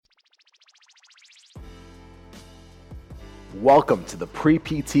Welcome to the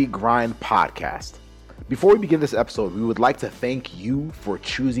Pre-PT Grind Podcast. Before we begin this episode, we would like to thank you for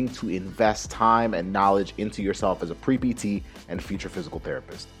choosing to invest time and knowledge into yourself as a pre-PT and future physical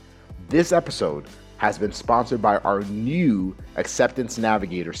therapist. This episode has been sponsored by our new Acceptance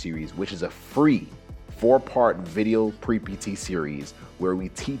Navigator series, which is a free 4-part video pre-PT series where we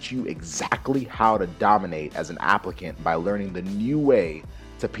teach you exactly how to dominate as an applicant by learning the new way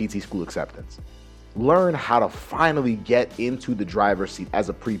to PT school acceptance. Learn how to finally get into the driver's seat as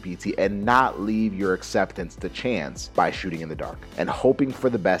a pre-PT and not leave your acceptance to chance by shooting in the dark and hoping for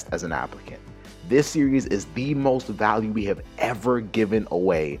the best as an applicant. This series is the most value we have ever given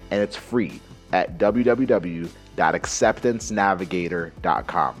away, and it's free at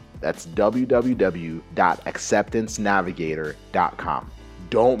www.acceptancenavigator.com. That's www.acceptancenavigator.com.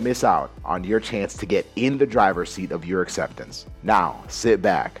 Don't miss out on your chance to get in the driver's seat of your acceptance. Now, sit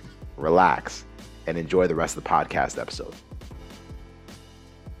back, relax, and enjoy the rest of the podcast episode.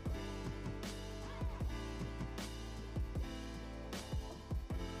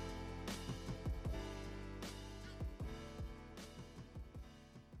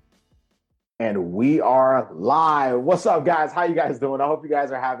 And we are live. What's up, guys? How you guys doing? I hope you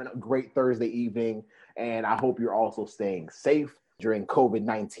guys are having a great Thursday evening, and I hope you're also staying safe during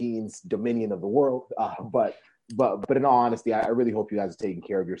COVID-19's dominion of the world. But in all honesty, I really hope you guys are taking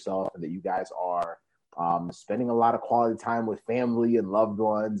care of yourself and that you guys are spending a lot of quality time with family and loved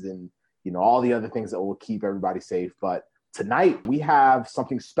ones and, you know, all the other things that will keep everybody safe. But tonight we have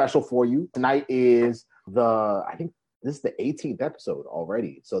something special for you. Tonight is I think this is the 18th episode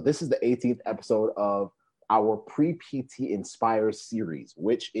already. So this is the 18th episode of our Pre-PT Inspires series,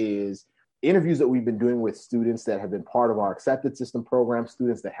 which is interviews that we've been doing with students that have been part of our accepted system program,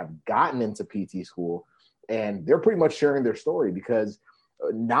 students that have gotten into PT school. And they're pretty much sharing their story because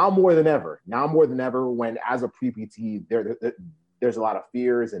now more than ever, when as a pre-PT, there's a lot of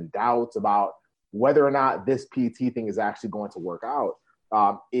fears and doubts about whether or not this PT thing is actually going to work out.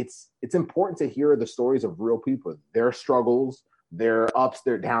 It's important to hear the stories of real people, their struggles, their ups,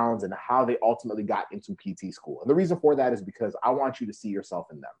 their downs, and how they ultimately got into PT school. And the reason for that is because I want you to see yourself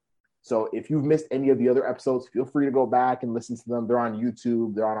in them. So if you've missed any of the other episodes, feel free to go back and listen to them. They're on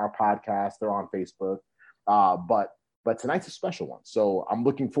YouTube, they're on our podcast, they're on Facebook. But tonight's a special one. So I'm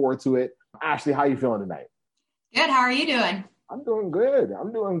looking forward to it. Ashley, how are you feeling tonight? Good. How are you doing? I'm doing good.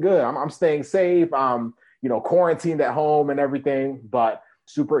 I'm staying safe. Quarantined at home and everything, but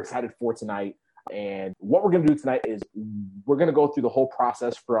super excited for tonight. And what we're going to do tonight is we're going to go through the whole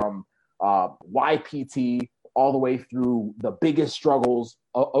process from why PT all the way through the biggest struggles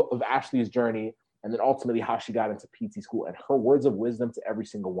of Ashley's journey, and then ultimately how she got into PT school and her words of wisdom to every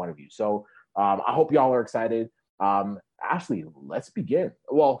single one of you. So I hope y'all are excited. Ashley, let's begin.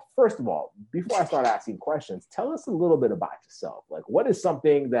 Well, first of all, before I start asking questions, tell us a little bit about yourself. Like, what is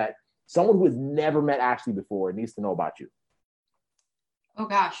something that someone who has never met Ashley before needs to know about you? Oh,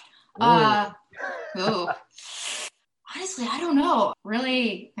 gosh. Honestly, I don't know.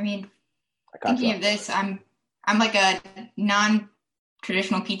 Really, I mean, thinking of this, I'm like a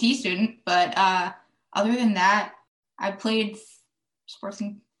non-traditional PT student, but other than that, I played sports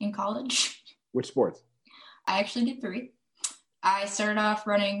in college. Which sports? I actually did 3. I started off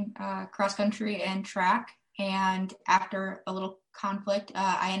running cross country and track, and after a little conflict,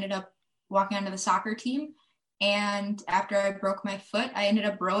 I ended up walking onto the soccer team. And after I broke my foot, I ended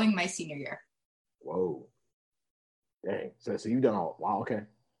up rowing my senior year. Whoa. Dang. So you've done all, wow, okay.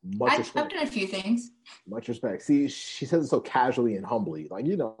 I've done a few things. Much respect. See, she says it so casually and humbly. Like,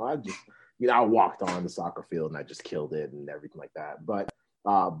 I walked on the soccer field and I just killed it and everything like that. But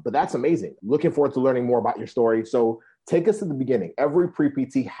that's amazing. Looking forward to learning more about your story. So take us to the beginning. Every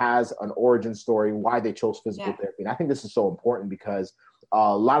pre-PT has an origin story, why they chose physical therapy. And I think this is so important because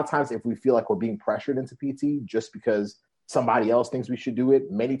a lot of times if we feel like we're being pressured into PT just because somebody else thinks we should do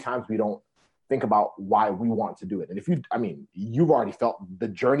it, many times we don't think about why we want to do it. And you've already felt the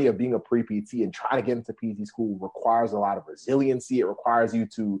journey of being a pre-PT and trying to get into PT school requires a lot of resiliency. It requires you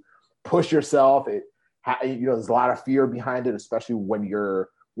to push yourself. There's a lot of fear behind it, especially when you're,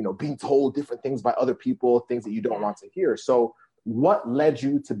 being told different things by other people, things that you don't want to hear. So what led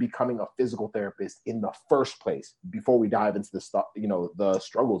you to becoming a physical therapist in the first place before we dive into the stuff, the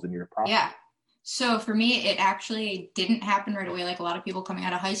struggles in your process? Yeah. So for me, it actually didn't happen right away. Like a lot of people coming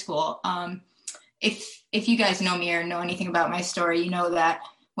out of high school. If you guys know me or know anything about my story, you know that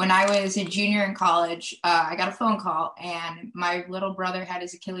when I was a junior in college, I got a phone call and my little brother had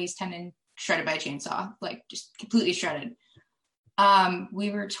his Achilles tendon shredded by a chainsaw, like just completely shredded.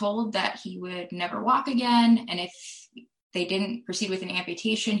 We were told that he would never walk again. And if they didn't proceed with an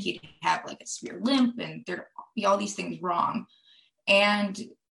amputation, he'd have like a severe limp and there'd be all these things wrong? And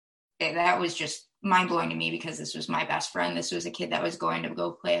that was just mind blowing to me because this was my best friend. This was a kid that was going to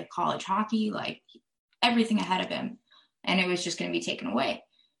go play college hockey, like everything ahead of him. And it was just going to be taken away.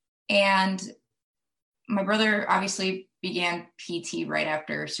 And my brother obviously began PT right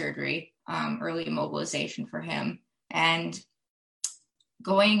after surgery, early immobilization for him. And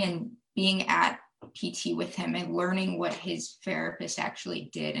going and being at PT with him and learning what his therapist actually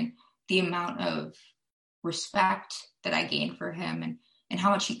did and the amount of respect that I gained for him and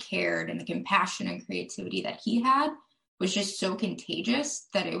how much he cared and the compassion and creativity that he had was just so contagious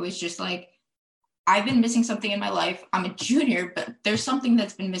that it was just like, I've been missing something in my life. I'm a junior, but there's something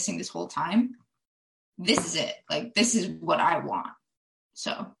that's been missing this whole time. This is it. Like, this is what I want.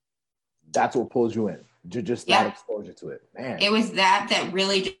 So that's what pulls you in. Just that exposure to it, man. It was that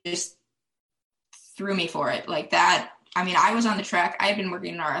really just threw me for it. Like that. I mean, I was on the track. I had been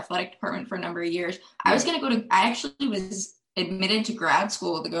working in our athletic department for a number of years. I was going to I actually was admitted to grad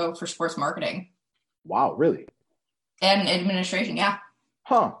school to go for sports marketing. Wow, really? And administration, yeah.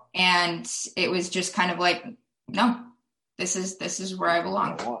 Huh. And it was just kind of like, no, this is where I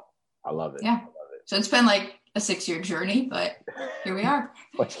belong. I love it. Yeah. I love it. So it's been like a 6-year journey, but here we are.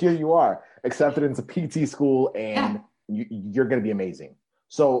 But here you are, accepted into PT school, and you're going to be amazing.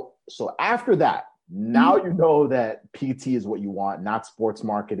 So after that, now you know that PT is what you want, not sports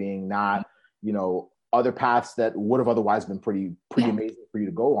marketing, not, other paths that would have otherwise been pretty amazing for you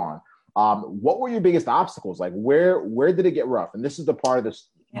to go on. What were your biggest obstacles? Like where did it get rough? And this is the part of this.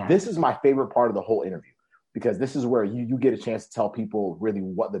 Yeah. This is my favorite part of the whole interview, because this is where you get a chance to tell people really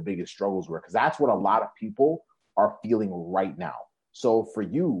what the biggest struggles were, because that's what a lot of people are feeling right now. So for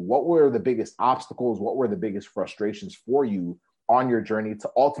you, what were the biggest obstacles? What were the biggest frustrations for you on your journey to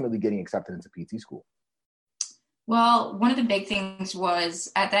ultimately getting accepted into PT school? Well, one of the big things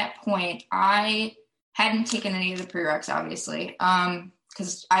was at that point, I hadn't taken any of the prereqs, obviously,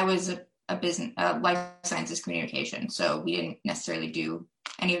 because I was a business, life sciences communication. So we didn't necessarily do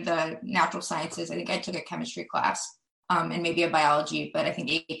any of the natural sciences. I think I took a chemistry class and maybe a biology, but I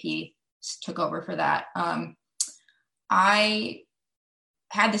think AP took over for that. I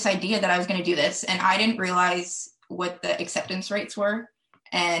had this idea that I was going to do this, and I didn't realize what the acceptance rates were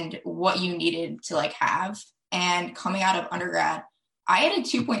and what you needed to have. And coming out of undergrad, I had a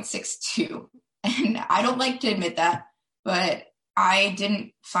 2.62, and I don't like to admit that, but I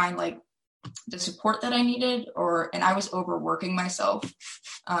didn't find the support that I needed, and I was overworking myself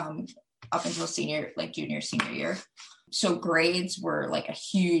up until junior, senior year. So grades were a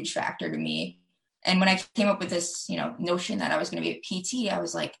huge factor to me. And when I came up with this, notion that I was going to be a PT, I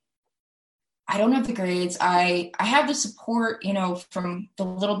was like, I don't have the grades. I have the support, from the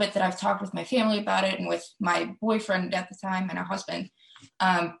little bit that I've talked with my family about it and with my boyfriend at the time and a husband.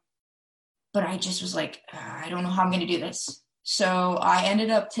 But I just was like, I don't know how I'm going to do this. So I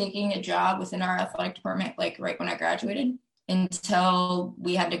ended up taking a job within our athletic department, right when I graduated, until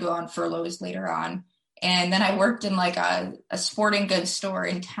we had to go on furloughs later on. And then I worked in a sporting goods store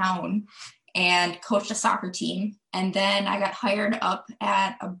in town and coached a soccer team. And then I got hired up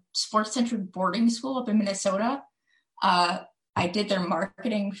at a sports-centered boarding school up in Minnesota. I did their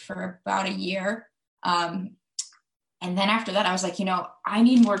marketing for about a year. And then after that, I was like, I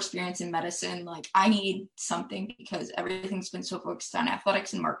need more experience in medicine. I need something, because everything's been so focused on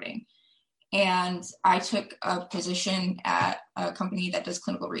athletics and marketing. And I took a position at a company that does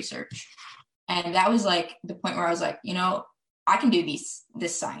clinical research. And that was the point where I was like, I can do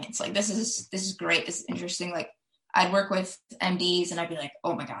this science. This is great. This is interesting. I'd work with MDs and I'd be like,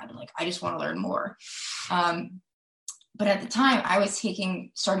 oh my God, I just want to learn more. But at the time I was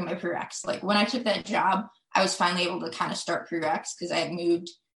starting my prereqs. When I took that job, I was finally able to kind of start prereqs because I had moved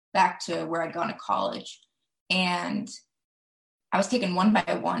back to where I'd gone to college, and I was taking one by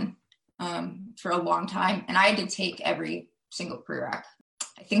one for a long time. And I had to take every single prereq.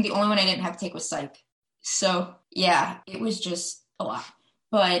 I think the only one I didn't have to take was psych. So yeah, it was just a lot,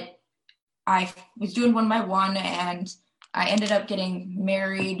 but I was doing one by one, and I ended up getting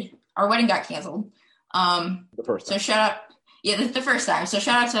married. Our wedding got canceled. The first time. So shout out. Yeah, this is the first time. So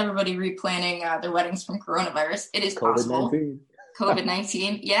shout out to everybody replanning their weddings from coronavirus. It is possible.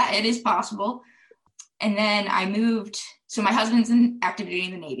 COVID-19. Yeah, it is possible. And then I moved. So my husband's in active duty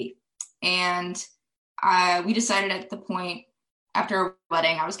in the Navy. And we decided at the point after our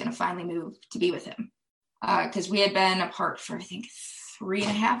wedding, I was going to finally move to be with him. Because we had been apart for, I think,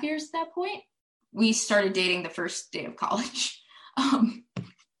 3.5 years at that point. We started dating the first day of college.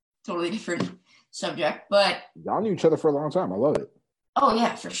 Totally different subject, but y'all knew each other for a long time. I love it. Oh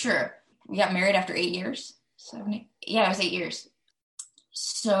yeah, for sure. We got married after 8 years. 7, 8. Yeah, it was 8 years.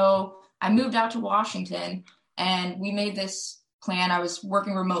 So I moved out to Washington, And we made this plan. I was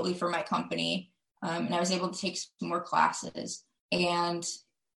working remotely for my company, and I was able to take some more classes. And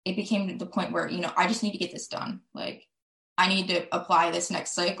it became to the point where, I just need to get this done. Like, I need to apply this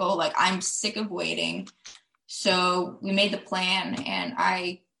next cycle. Like, I'm sick of waiting. So we made the plan, and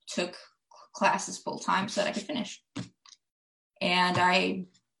I took classes full time so that I could finish. And I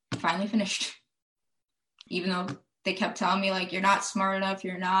finally finished, even though they kept telling me, like, you're not smart enough,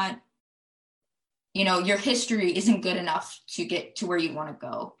 you're not, your history isn't good enough to get to where you want to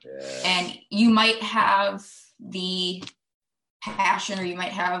go. Yeah. And you might have the passion, or you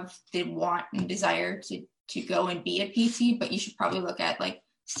might have the want and desire to go and be a PT, but you should probably look at like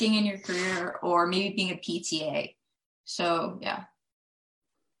staying in your career or maybe being a PTA. So yeah.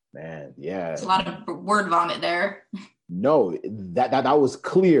 Man, yeah. It's a lot of word vomit there. No, that was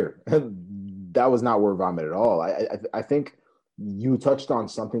clear. That was not word vomit at all. I think you touched on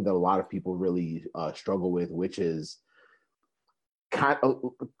something that a lot of people really struggle with, which is kind of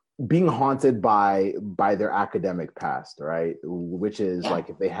being haunted by their academic past, right? Which is like,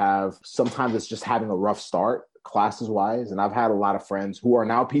 if they have, sometimes it's just having a rough start classes wise. And I've had a lot of friends who are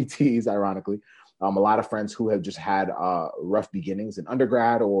now PTs, ironically, a lot of friends who have just had rough beginnings in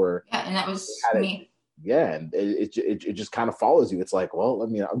undergrad, or and that was me. And it just kind of follows you. It's like, well, I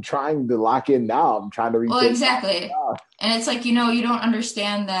mean, I'm trying to lock in now. I'm trying to reach. Well, exactly. And it's like, you don't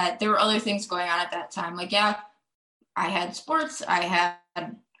understand that there were other things going on at that time. Like, yeah, I had sports.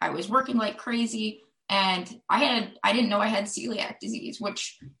 I was working like crazy, and I didn't know I had celiac disease,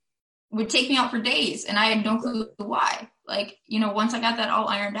 which would take me out for days, and I had no clue why. Like, once I got that all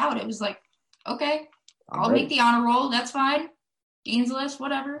ironed out, it was like, okay, I'll make the honor roll. That's fine. Dean's List,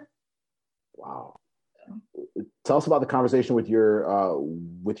 whatever. Wow. Tell us about the conversation with your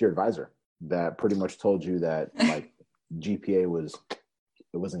advisor that pretty much told you that like GPA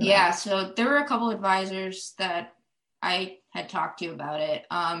wasn't. Yeah. So there were a couple advisors that I had talked to about it.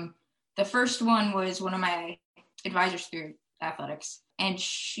 The first one was one of my advisors through athletics, and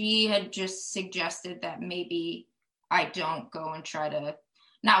she had just suggested that maybe I don't go and try to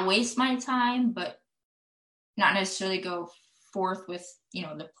not waste my time, but not necessarily go forth with,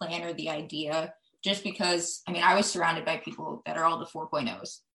 the plan or the idea, just because, I was surrounded by people that are all the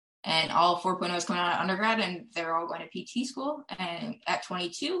 4.0s, and all 4.0s coming out of undergrad, and they're all going to PT school and at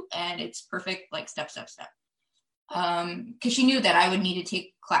 22, and it's perfect, like step. Because she knew that I would need to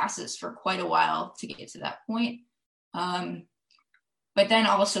take classes for quite a while to get to that point. But then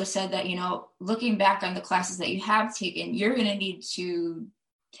also said that, looking back on the classes that you have taken, you're going to need to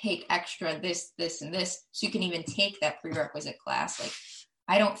take extra this, and this, so you can even take that prerequisite class. Like,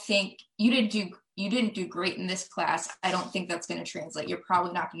 I don't think you didn't do great in this class. I don't think that's going to translate. You're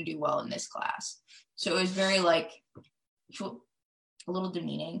probably not going to do well in this class. So it was very like a little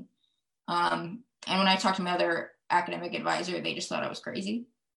demeaning. And when I talked to my other academic advisor, they just thought I was crazy.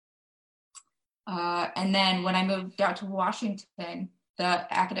 And then when I moved out to Washington,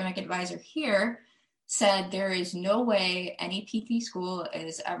 the academic advisor here said there is no way any PT school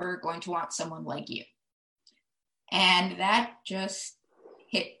is ever going to want someone like you. And that just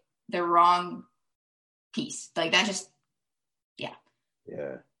hit the wrong piece. Like, that just, yeah.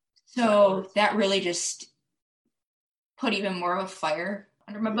 So that really just put even more of a fire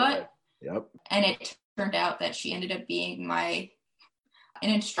under my butt. Yep. And it turned out that she ended up being an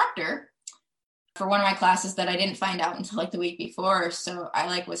instructor for one of my classes that I didn't find out until like the week before. So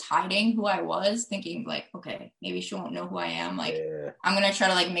I was hiding who I was, thinking like, okay, maybe she won't know who I am. Like, I'm going to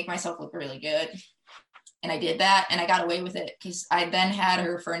try to make myself look really good. And I did that, and I got away with it because I then had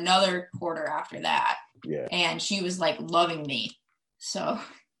her for another quarter after that. Yeah. And she was loving me. So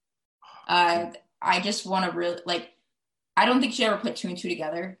I just want to really I don't think she ever put two and two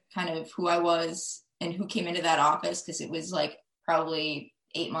together, kind of who I was and who came into that office, because it was probably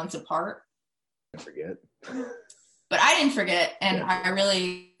 8 months apart. I forget. But I didn't forget. And I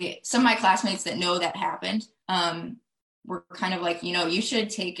really, some of my classmates that know that happened were kind of you should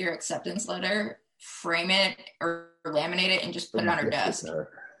take your acceptance letter, frame it or laminate it, and just put it on her desk.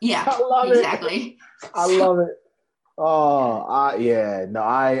 Yeah, I love exactly. It. I love it. Oh, yeah. No,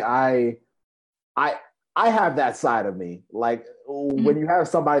 I have that side of me. When you have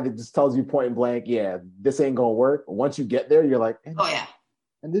somebody that just tells you point blank, yeah, this ain't gonna work. Once you get there, you're like, oh yeah.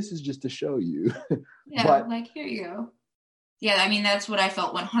 And this is just to show you. Yeah, here you go. Yeah, that's what I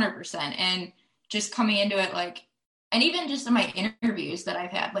felt 100%. And just coming into it, and even just in my interviews that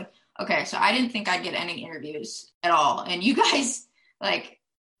I've had, okay, so I didn't think I'd get any interviews at all. And you guys,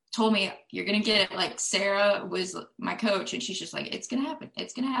 told me, you're going to get it. Sarah was my coach, and she's just it's going to happen.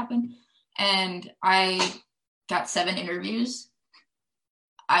 It's going to happen. And I got 7 interviews.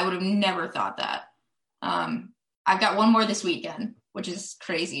 I would have never thought that. I've got one more this weekend, which is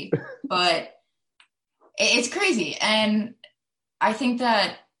crazy, but it's crazy. And I think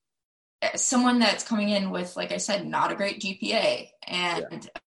that someone that's coming in with, like I said, not a great GPA and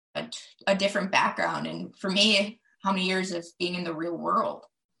a different background, and for me, how many years of being in the real world,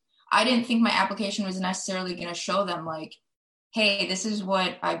 I didn't think my application was necessarily going to show them like, hey, this is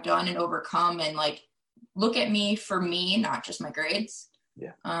what I've done and overcome, and like, look at me for me, not just my grades.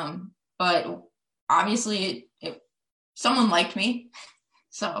 But obviously someone liked me.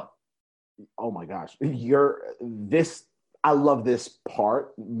 So. Oh my gosh. I love this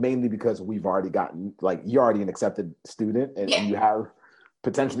part mainly because we've already gotten, like, you're already an accepted student and you have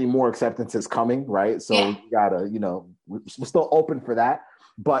potentially more acceptances coming, right? So you gotta, we're still open for that.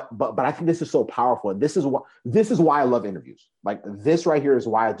 But I think this is so powerful. And this is why I love interviews. Like, this right here is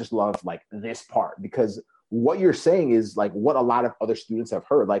why I just love like this part, because what you're saying is like what a lot of other students have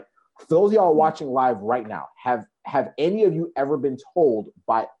heard. Like, for those of y'all watching live right now, have any of you ever been told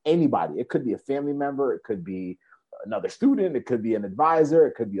by anybody, it could be a family member, it could be another student, it could be an advisor,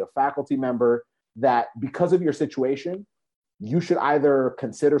 it could be a faculty member, that because of your situation, you should either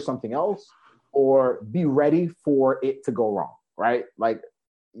consider something else or be ready for it to go wrong, right? Like,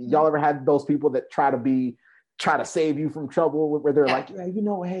 y'all ever had those people that try to save you from trouble, where they're like,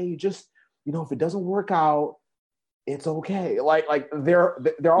 hey, just, if it doesn't work out, it's okay. Like they're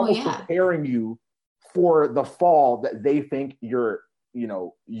almost preparing you for the fall that they think you're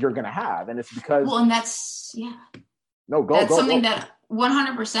gonna have, and it's because and that's something that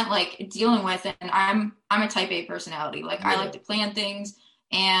 100% like dealing with, and I'm a type A personality. Like, I like to plan things,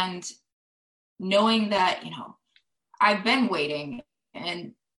 and knowing that I've been waiting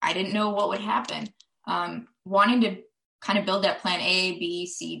and I didn't know what would happen, wanting to kind of build that plan A, B,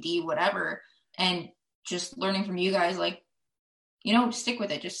 C, D, whatever, and just learning from you guys, like, stick with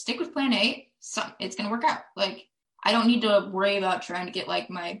it. Just stick with plan A. It's going to work out. Like, I don't need to worry about trying to get like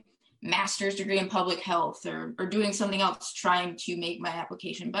my master's degree in public health or doing something else, trying to make my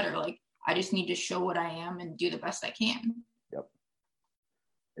application better. Like, I just need to show what I am and do the best I can. Yep.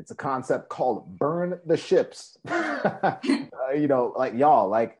 It's a concept called burn the ships. Like, y'all,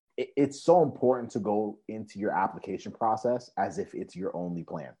 like, it's so important to go into your application process as if it's your only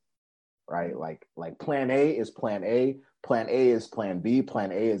plan. Right? Like plan A is plan A, plan A is plan B,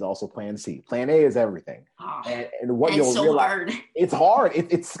 plan A is also plan C. Plan A is everything. And what you'll realize, hard. It's hard.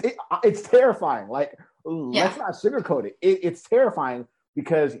 It's terrifying. Like, let's not sugarcoat it. It's terrifying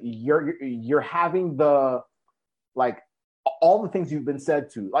because you're having the, like, all the things you've been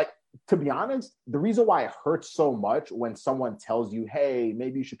said to. Like, to be honest, the reason why it hurts so much when someone tells you, hey,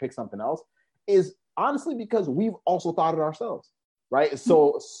 maybe you should pick something else, is honestly because we've also thought it ourselves. Right.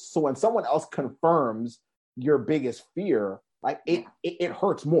 So when someone else confirms your biggest fear, like, it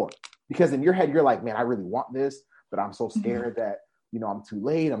hurts more, because in your head, you're like, man, I really want this, but I'm so scared that, I'm too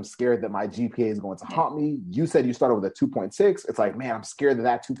late. I'm scared that my GPA is going to haunt me. You said you started with a 2.6. It's like, man, I'm scared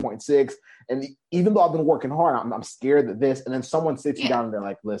that 2.6. And even though I've been working hard, I'm scared that this, and then someone sits you down and they're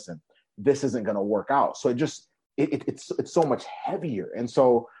like, listen, this isn't going to work out. So it's so much heavier. And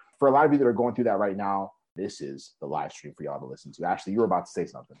so for a lot of you that are going through that right now, this is the live stream for y'all to listen to. Ashley, you were about to say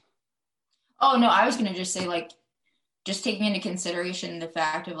something. Oh, no, I was going to just say, like, just taking into consideration the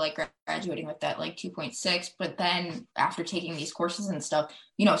fact of like graduating with that like 2.6, but then after taking these courses and stuff,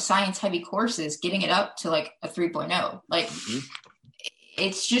 science heavy courses, getting it up to like a 3.0, like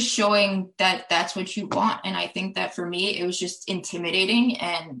it's just showing that that's what you want. And I think that for me, it was just intimidating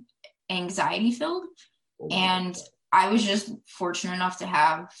and anxiety filled. And I was just fortunate enough to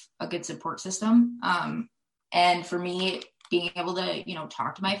have a good support system. And for me, being able to,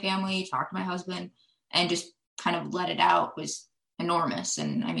 talk to my family, talk to my husband, and just kind of let it out was enormous.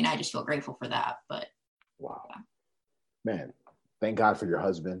 And I mean, I just feel grateful for that. But wow, man, thank God for your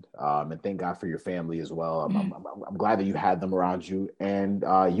husband, and thank God for your family as well. I'm glad that you had them around you, and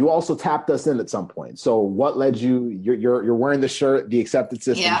you also tapped us in at some point. So what led you? You're wearing the shirt, the Accepted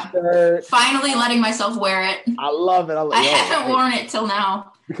System shirt. Finally letting myself wear it. I love it. I haven't worn it till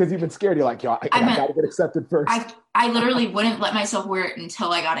now because you've been scared. You're like, yo, I gotta get accepted first. I literally wouldn't let myself wear it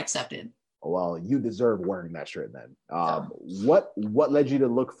until I got accepted. Well, you deserve wearing that shirt then. What led you to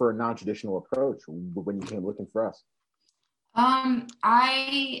look for a non-traditional approach when you came looking for us?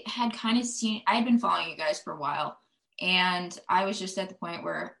 I had been following you guys for a while, and I was just at the point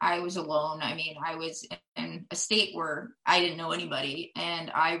where I was alone. I mean, I was in a state where I didn't know anybody,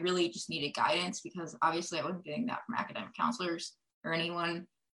 and I really just needed guidance because obviously I wasn't getting that from academic counselors or anyone.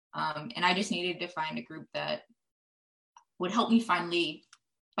 And I just needed to find a group that would help me finally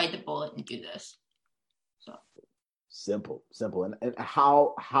bite the bullet and do this. Simple. And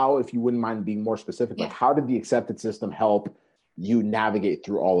how, if you wouldn't mind being more specific, Yeah. like how did the acceptance system help you navigate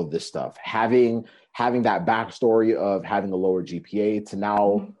through all of this stuff? Having that backstory of having a lower GPA to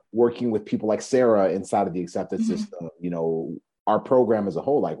now working with people like Sarah inside of the acceptance system, our program as a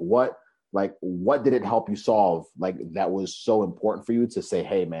whole, what did it help you solve? Like that was so important for you to say,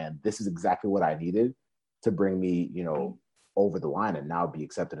 hey man, this is exactly what I needed to bring me, over the line and now be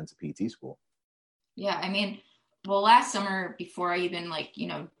accepted into PT school. Yeah. I mean, well, last summer before I even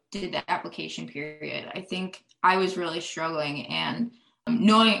did the application period, I think I was really struggling, and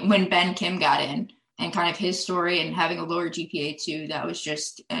knowing when Ben Kim got in and kind of his story and having a lower GPA too, that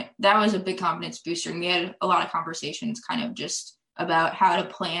was a big confidence booster. And we had a lot of conversations kind of just about how to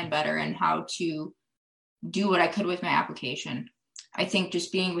plan better and how to do what I could with my application. I think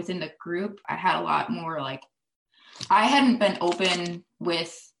just being within the group, I had a lot more I hadn't been open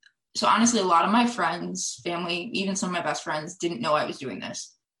with, so honestly, a lot of my friends, family, even some of my best friends didn't know I was doing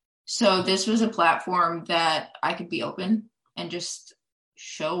this. So this was a platform that I could be open and just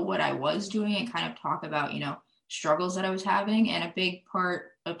show what I was doing and kind of talk about, struggles that I was having. And a big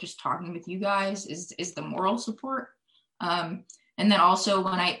part of just talking with you guys is the moral support. And then also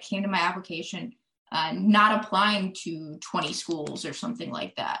when I came to my application, not applying to 20 schools or something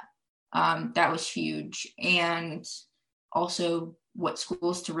like that. That was huge. And also what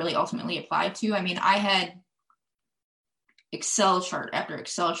schools to really ultimately apply to. I mean, I had Excel chart after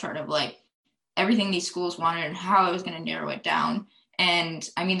Excel chart of everything these schools wanted and how I was going to narrow it down. And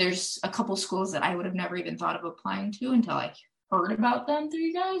I mean, there's a couple schools that I would have never even thought of applying to until I heard about them through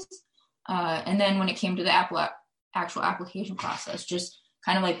you guys. And then when it came to the actual application process, just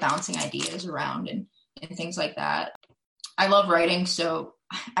kind of bouncing ideas around and things like that. I love writing, so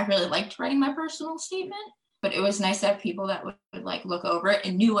I really liked writing my personal statement, but it was nice to have people that would look over it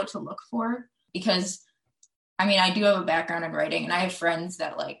and knew what to look for, because I mean, I do have a background in writing and I have friends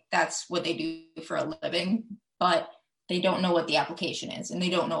that that's what they do for a living, but they don't know what the application is and they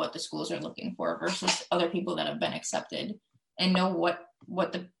don't know what the schools are looking for versus other people that have been accepted and know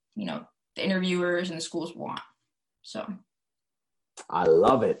what the the interviewers and the schools want. So I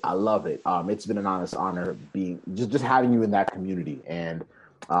love it. It's been an honest honor being just having you in that community, and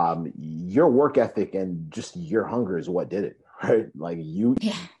your work ethic and just your hunger is what did it, right?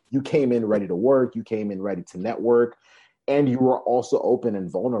 You came in ready to work, you came in ready to network, and you were also open and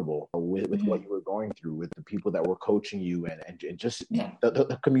vulnerable with what you were going through, with the people that were coaching you and just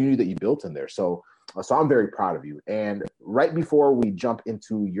the community that you built in there. So I'm very proud of you. And right before we jump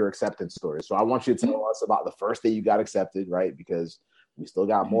into your acceptance story, so I want you to tell us about the first day you got accepted, right? Because we still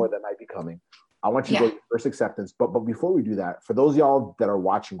got more that might be coming. I want you to go to your first acceptance. But before we do that, for those of y'all that are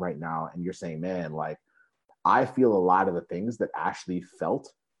watching right now and you're saying, man, I feel a lot of the things that Ashley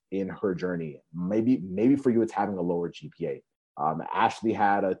felt in her journey. Maybe for you, it's having a lower GPA. Ashley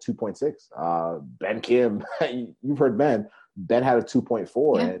had a 2.6. Ben Kim, you've heard Ben. Ben had a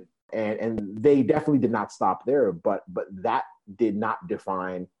 2.4, and they definitely did not stop there. But that did not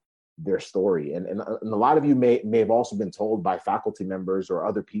define their story. And a lot of you may have also been told by faculty members or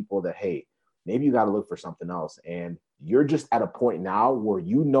other people that, hey, maybe you got to look for something else. And you're just at a point now where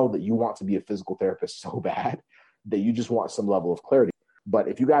you know that you want to be a physical therapist so bad that you just want some level of clarity. But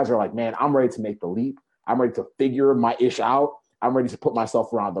if you guys are like, man, I'm ready to make the leap, I'm ready to figure my ish out, I'm ready to put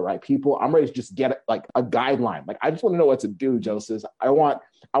myself around the right people, I'm ready to just get a guideline. I just want to know what to do, Joseph. I want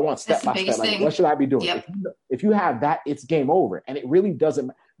step by step. What should I be doing? Yep. If you have that, it's game over. And it really doesn't.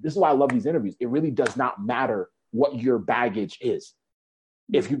 This is why I love these interviews. It really does not matter what your baggage is.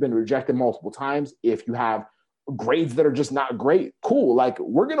 If you've been rejected multiple times, if you have grades that are just not great, cool.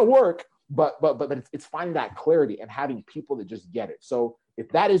 We're going to work. But it's finding that clarity and having people that just get it. So if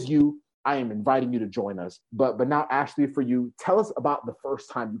that is you, I am inviting you to join us. But now, Ashley, for you, tell us about the first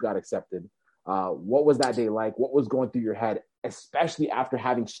time you got accepted. What was that day like? What was going through your head, especially after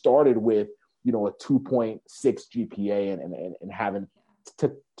having started with, a 2.6 GPA and having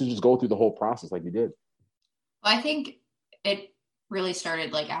to just go through the whole process like you did? Well, I think it really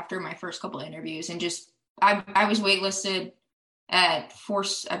started after my first couple of interviews, and just I was waitlisted at 4.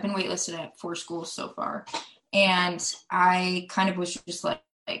 I've been waitlisted at 4 schools so far, and I kind of was just I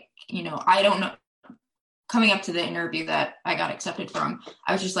don't know. Coming up to the interview that I got accepted from,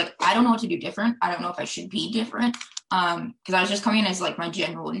 I was just I don't know what to do different. I don't know if I should be different, because I was just coming in as my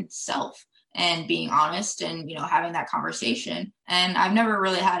genuine self and being honest and having that conversation. And I've never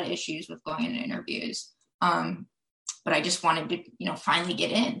really had issues with going into interviews, but I just wanted to finally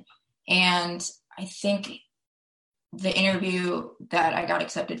get in. And I think the interview that I got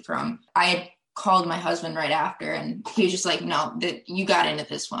accepted from, I had called my husband right after, and he was just no, that you got into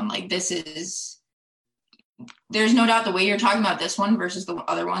this one. This is, there's no doubt the way you're talking about this one versus the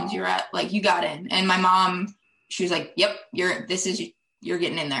other ones you're at, like you got in. And my mom, she was like, yep, you're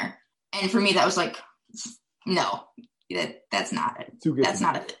getting in there. And for me, that was like, no, that's not it. That's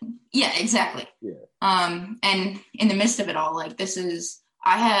not a thing. Yeah, exactly. Yeah. And in the midst of it all, like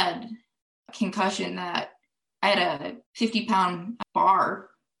I had a concussion that I had a 50-pound bar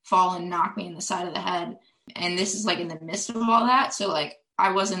fall and knock me in the side of the head. And this is like in the midst of all that. So like,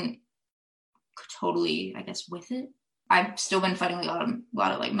 I wasn't totally, I guess, with it. I've still been fighting a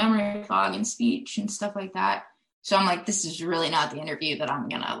lot of like memory fog and speech and stuff like that. So I'm like, this is really not the interview that I'm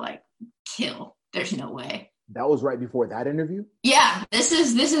gonna like kill. There's no way. That was right before that interview? Yeah, this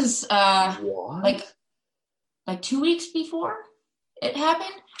is what? like 2 weeks before it happened.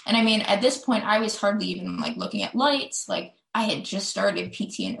 And I mean, at this point, I was hardly even like looking at lights. Like I had just started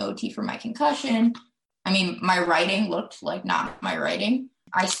PT and OT for my concussion. I mean, my writing looked like not my writing.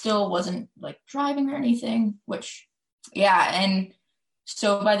 I still wasn't like driving or anything, which, yeah. And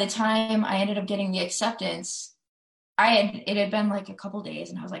so by the time I ended up getting the acceptance, it had been like a couple days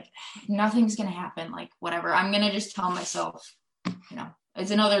and I was like, nothing's going to happen. Like, whatever. I'm going to just tell myself,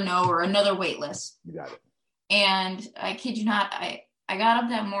 it's another no or another wait list. You got it. And I kid you not, I got up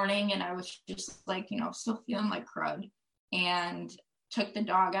that morning and I was just like, still feeling like crud, and took the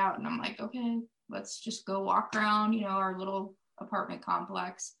dog out and I'm like, okay, let's just go walk around, our little apartment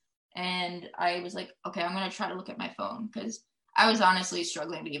complex. And I was like, okay, I'm going to try to look at my phone, because I was honestly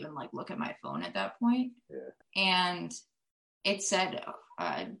struggling to even like look at my phone at that point. Yeah. And it said,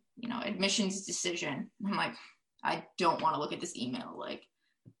 admissions decision. I'm like, I don't want to look at this email. Like,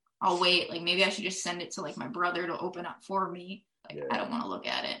 I'll wait. Like, maybe I should just send it to like my brother to open up for me. Like, yeah. I don't want to look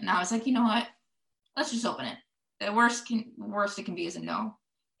at it. And I was like, you know what? Let's just open it. The worst it can be is a no.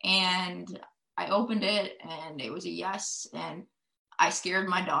 And I opened it and it was a yes. And I scared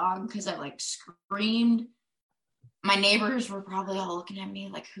my dog because I like screamed. My neighbors were probably all looking at me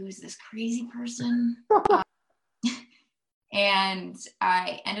like, who's this crazy person? And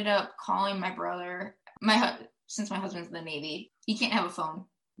I ended up calling my brother. Since my husband's in the Navy, he can't have a phone.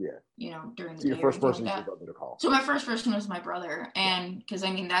 Yeah. During the day. Your first person like to call. So my first person was my brother. And because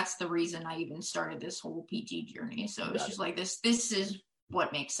that's the reason I even started this whole PT journey. So it was just like, this is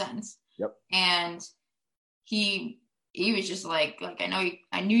what makes sense. Yep. And he was just like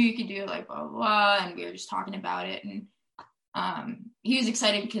I knew you could do it, like blah, blah, blah. And we were just talking about it. And he was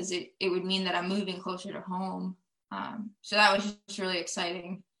excited because it would mean that I'm moving closer to home. So that was just really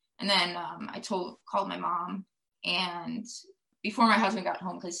exciting. And then I called my mom, and before my husband got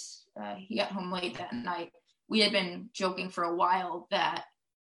home, because he got home late that night, we had been joking for a while that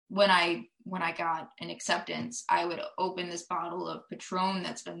when I got an acceptance, I would open this bottle of Patron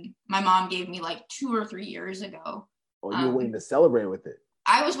my mom gave me like 2 or 3 years ago. Oh, you were waiting to celebrate with it.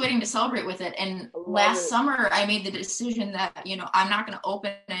 I was waiting to celebrate with it. And last summer I made the decision that, I'm not going to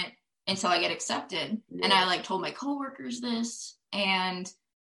open it until I get accepted. Yeah. And I like told my coworkers this, and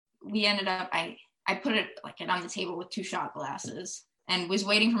we ended up, I put it on the table with 2 shot glasses and was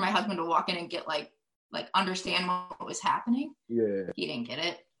waiting for my husband to walk in and get like understand what was happening. Yeah. He didn't get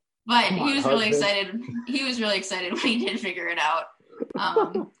it, but he was really excited. He was really excited when he did figure it out.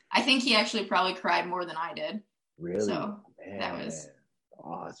 I think he actually probably cried more than I did. Really? So man. that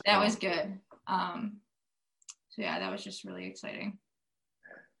was good. So yeah, that was just really exciting.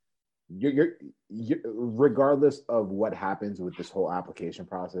 You're regardless of what happens with this whole application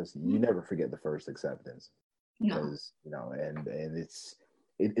process, you never forget the first acceptance. Because, and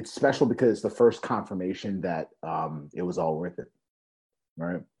it's special because it's the first confirmation that it was all worth it.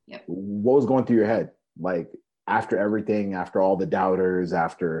 Right? Yep. What was going through your head? Like, after everything, after all the doubters,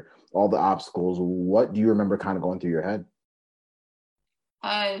 after all the obstacles, what do you remember kind of going through your head?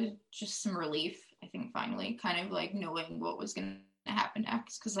 Just some relief, I think, finally, kind of like knowing what was going to happen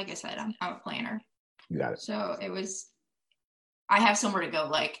next. Because like I said, I'm a planner. You got it. So I have somewhere to go.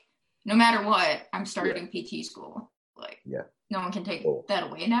 Like, no matter what, I'm starting PT school. Like, no one can take that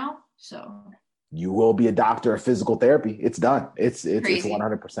away now. So you will be a doctor of physical therapy. It's done. It's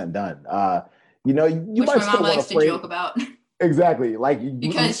 100% done. You which might my mom likes to joke about. Exactly.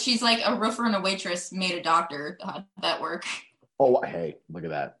 Because she's like, a roofer and a waitress made a doctor. How'd that work? Oh, hey, look at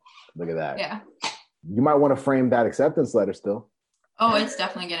that. Yeah. You might want to frame that acceptance letter still. Oh, it's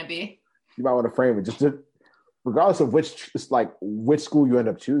definitely going to be. You might want to frame it just regardless of which school you end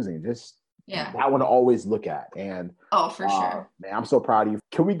up choosing, just that one to always look at. And for sure. Man, I'm so proud of you.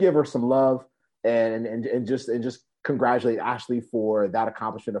 Can we give her some love and just congratulate Ashley for that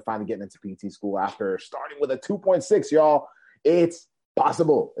accomplishment of finally getting into PT school after starting with a 2.6, y'all. It's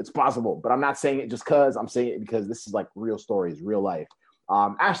possible. It's possible. But I'm not saying it just because. I'm saying it because this is like real stories, real life.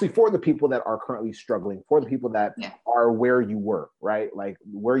 Actually, for the people that are currently struggling, for the people that are where you were, right? Like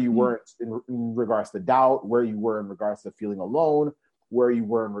where you were in regards to doubt, where you were in regards to feeling alone, where you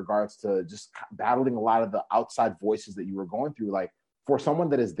were in regards to just battling a lot of the outside voices that you were going through. Like for someone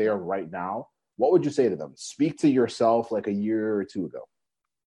that is there right now, what would you say to them? Speak to yourself like a year or two ago.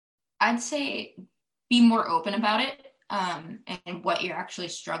 I'd say be more open about it. And what you're actually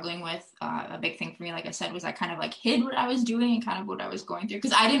struggling with. A big thing for me, like I said, was I kind of like hid what I was doing and kind of what I was going through,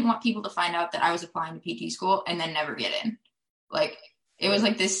 because I didn't want people to find out that I was applying to PT school and then never get in. Like it was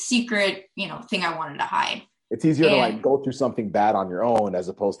like this secret, thing I wanted to hide. It's easier to like go through something bad on your own as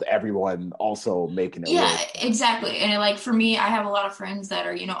opposed to everyone also making it work. Exactly. And like for me, I have a lot of friends that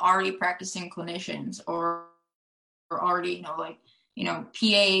are, already practicing clinicians or already,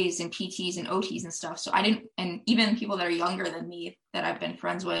 PAs and PTs and OTs and stuff. So I didn't, and even people that are younger than me that I've been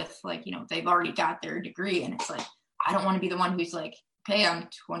friends with, like, they've already got their degree, and it's like, I don't want to be the one who's like, okay, I'm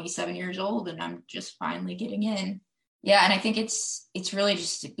 27 years old and I'm just finally getting in. Yeah. And I think it's really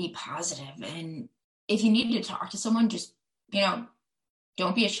just to be positive. And if you need to talk to someone, just,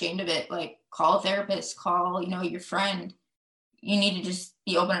 don't be ashamed of it. Like call a therapist, call, your friend. You need to just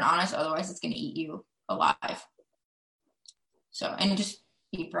be open and honest. Otherwise it's going to eat you alive. So, and just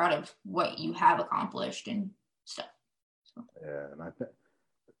be proud of what you have accomplished and stuff. So. Yeah, and I think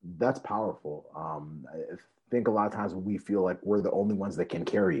that's powerful. I think a lot of times we feel like we're the only ones that can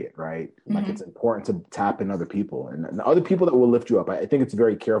carry it, right? Like it's important to tap in other people and the other people that will lift you up. I think it's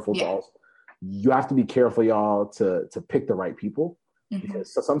very careful to also, you have to be careful, y'all, to pick the right people.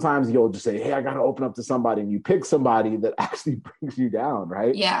 Because sometimes you'll just say, hey, I got to open up to somebody, and you pick somebody that actually brings you down,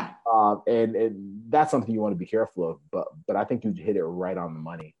 right? Yeah. And that's something you want to be careful of. But I think you hit it right on the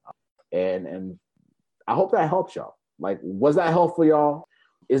money. And I hope that helps y'all. Like, was that helpful, y'all?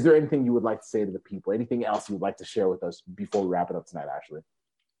 Is there anything you would like to say to the people? Anything else you would like to share with us before we wrap it up tonight, Ashley?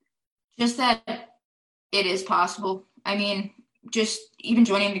 Just that it is possible. I mean, just even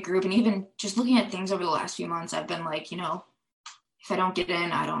joining the group and even just looking at things over the last few months, I've been like, if I don't get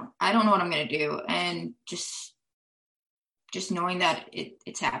in, I don't know what I'm going to do. And just knowing that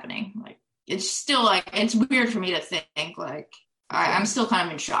it's happening. Like, it's still like, it's weird for me to think like, I'm still kind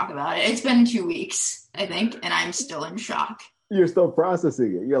of in shock about it. It's been 2 weeks, I think, and I'm still in shock. You're still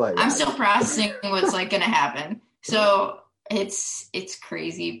processing it. You're like, I'm still processing what's like going to happen. So it's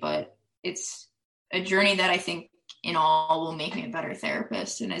crazy, but it's a journey that I think in all will make me a better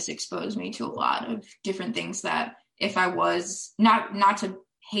therapist and has exposed me to a lot of different things that if I was not to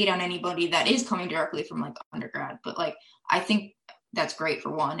hate on anybody that is coming directly from like undergrad, but like, I think that's great for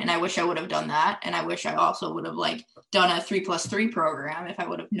one. And I wish I would have done that. And I wish I also would have like done a 3+3 program if I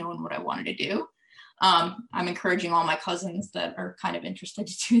would have known what I wanted to do. I'm encouraging all my cousins that are kind of interested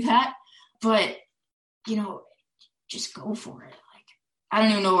to do that, but just go for it. Like, I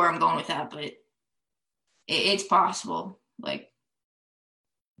don't even know where I'm going with that, but it's possible. Like,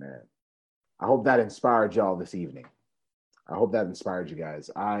 man, I hope that inspired y'all this evening. I hope that inspired you guys.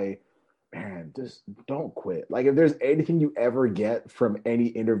 Just don't quit. Like, if there's anything you ever get from any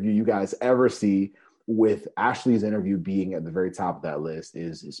interview you guys ever see, with Ashley's interview being at the very top of that list,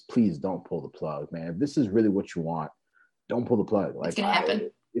 is please don't pull the plug, man. If this is really what you want, don't pull the plug. Like, it's gonna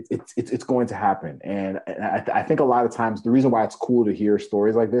happen. It's going to happen. And I think a lot of times the reason why it's cool to hear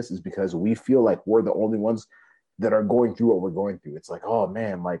stories like this is because we feel like we're the only ones that are going through what we're going through. It's like, oh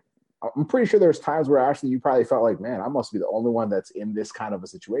man, like, I'm pretty sure there's times where Ashley, you probably felt like, man, I must be the only one that's in this kind of a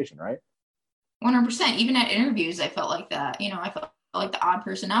situation, right? 100%. Even at interviews, I felt like that. I felt like the odd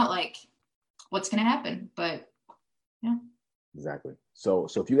person out, like, what's going to happen? But yeah. Exactly. So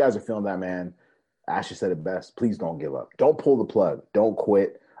if you guys are feeling that, man, Ashley said it best. Please don't give up. Don't pull the plug. Don't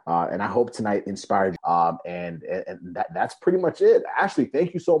quit. And I hope tonight inspired you. And that's pretty much it. Ashley,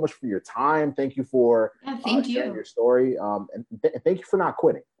 thank you so much for your time. Thank you for sharing your story. And thank you for not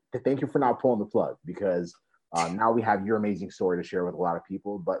quitting. Thank you for not pulling the plug, because now we have your amazing story to share with a lot of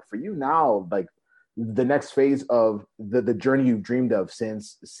people. But for you now, like, the next phase of the journey you've dreamed of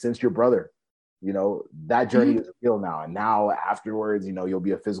since your brother, that journey is real now. And now afterwards, you'll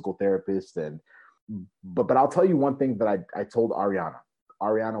be a physical therapist. But I'll tell you one thing that I told Ariana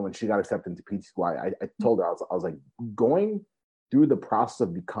when she got accepted into PT school. I told her, I was like, going through the process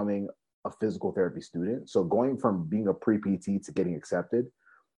of becoming a physical therapy student, so going from being a pre-PT to getting accepted,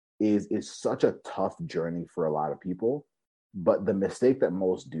 is such a tough journey for a lot of people. But the mistake that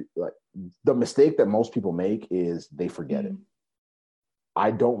most people make is they forget it.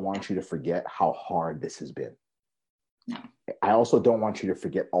 I don't want you to forget how hard this has been. No. I also don't want you to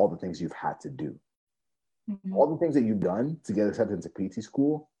forget all the things you've had to do. All the things that you've done to get accepted into PT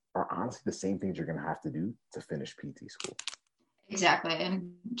school are honestly the same things you're going to have to do to finish PT school. Exactly.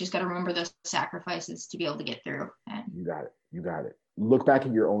 And just got to remember those sacrifices to be able to get through. And You got it. You got it. Look back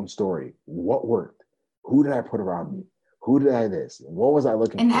at your own story. What worked? Who did I put around me? Who did I this? What was I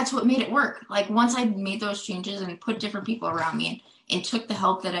looking and for? that's what made it work. Like once I made those changes and put different people around me and took the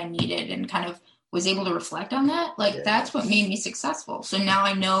help that I needed and kind of was able to reflect on that, like that's what made me successful. So now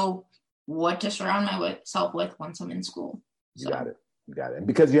I know what to surround myself with once I'm in school. You got it. You got it. And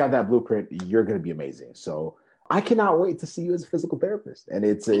because you have that blueprint, you're going to be amazing. So I cannot wait to see you as a physical therapist. And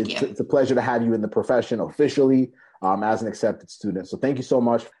it's a pleasure to have you in the profession officially as an accepted student. So thank you so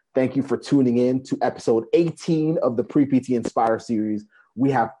much. Thank you for tuning in to episode 18 of the Pre-PT Inspire series. We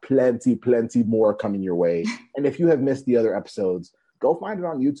have plenty more coming your way. And if you have missed the other episodes, go find it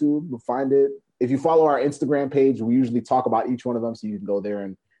on YouTube. Find it. If you follow our Instagram page, we usually talk about each one of them. So you can go there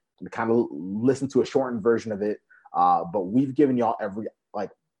and kind of listen to a shortened version of it. But we've given y'all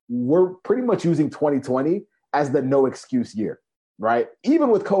we're pretty much using 2020 as the no excuse year, right? Even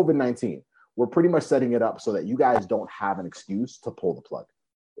with COVID-19, we're pretty much setting it up so that you guys don't have an excuse to pull the plug.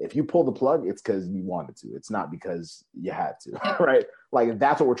 If you pull the plug, it's because you wanted to. It's not because you had to, right? Like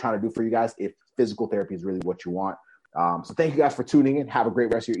that's what we're trying to do for you guys if physical therapy is really what you want. So thank you guys for tuning in. Have a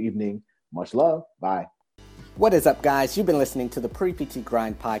great rest of your evening. Much love. Bye. What is up, guys? You've been listening to the Pre-PT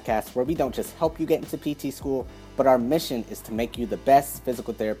Grind podcast, where we don't just help you get into PT school, but our mission is to make you the best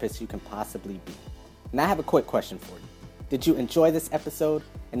physical therapist you can possibly be. And I have a quick question for you. Did you enjoy this episode?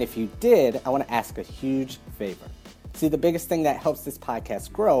 And if you did, I want to ask a huge favor. See, the biggest thing that helps this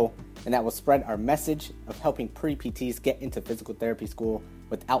podcast grow and that will spread our message of helping pre-PTs get into physical therapy school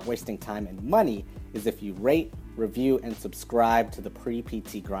without wasting time and money is if you rate, review, and subscribe to the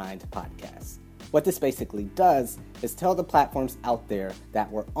Pre-PT Grind podcast. What this basically does is tell the platforms out there that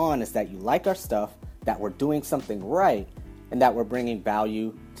we're honest, that you like our stuff, that we're doing something right, and that we're bringing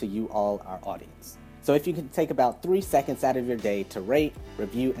value to you all, our audience. So if you can take about 3 seconds out of your day to rate,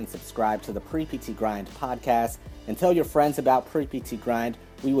 review, and subscribe to the Pre-PT Grind podcast and tell your friends about Pre-PT Grind,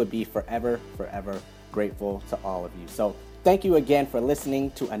 we would be forever grateful to all of you. So thank you again for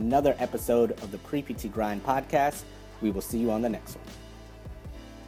listening to another episode of the Pre-PT Grind podcast. We will see you on the next one.